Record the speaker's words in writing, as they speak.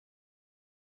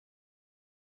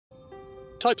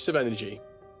Types of energy.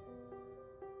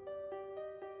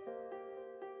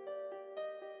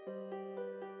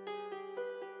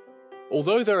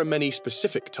 Although there are many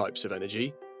specific types of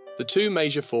energy, the two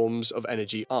major forms of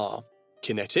energy are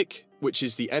kinetic, which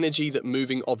is the energy that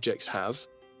moving objects have,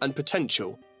 and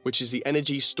potential, which is the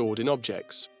energy stored in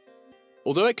objects.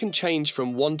 Although it can change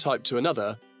from one type to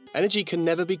another, energy can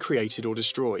never be created or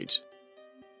destroyed.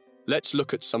 Let's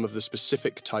look at some of the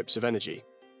specific types of energy.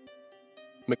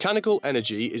 Mechanical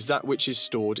energy is that which is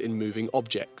stored in moving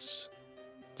objects.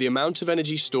 The amount of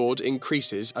energy stored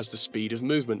increases as the speed of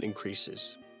movement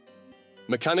increases.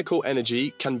 Mechanical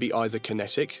energy can be either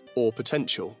kinetic or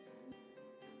potential.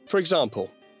 For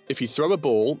example, if you throw a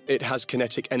ball, it has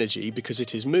kinetic energy because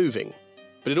it is moving,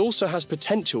 but it also has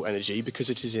potential energy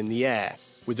because it is in the air,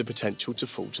 with the potential to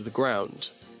fall to the ground.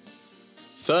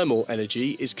 Thermal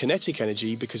energy is kinetic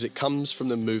energy because it comes from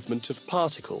the movement of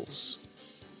particles.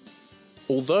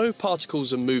 Although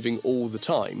particles are moving all the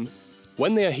time,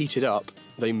 when they are heated up,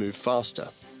 they move faster.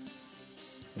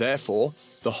 Therefore,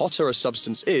 the hotter a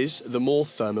substance is, the more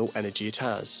thermal energy it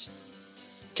has.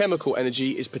 Chemical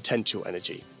energy is potential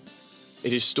energy.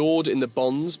 It is stored in the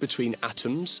bonds between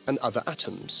atoms and other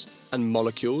atoms, and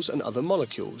molecules and other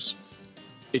molecules.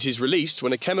 It is released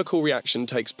when a chemical reaction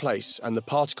takes place and the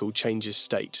particle changes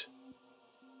state.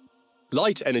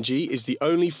 Light energy is the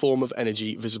only form of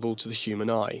energy visible to the human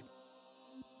eye.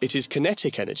 It is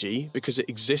kinetic energy because it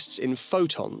exists in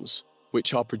photons,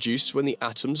 which are produced when the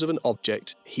atoms of an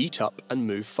object heat up and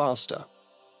move faster.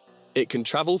 It can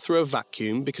travel through a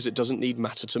vacuum because it doesn't need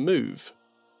matter to move.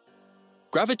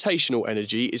 Gravitational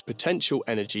energy is potential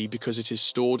energy because it is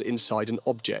stored inside an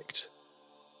object.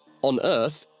 On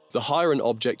Earth, the higher an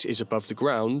object is above the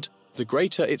ground, the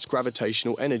greater its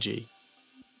gravitational energy.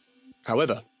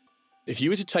 However, if you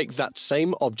were to take that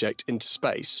same object into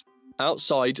space,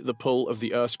 outside the pull of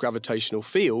the Earth's gravitational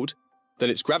field, then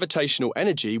its gravitational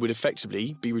energy would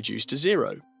effectively be reduced to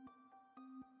zero.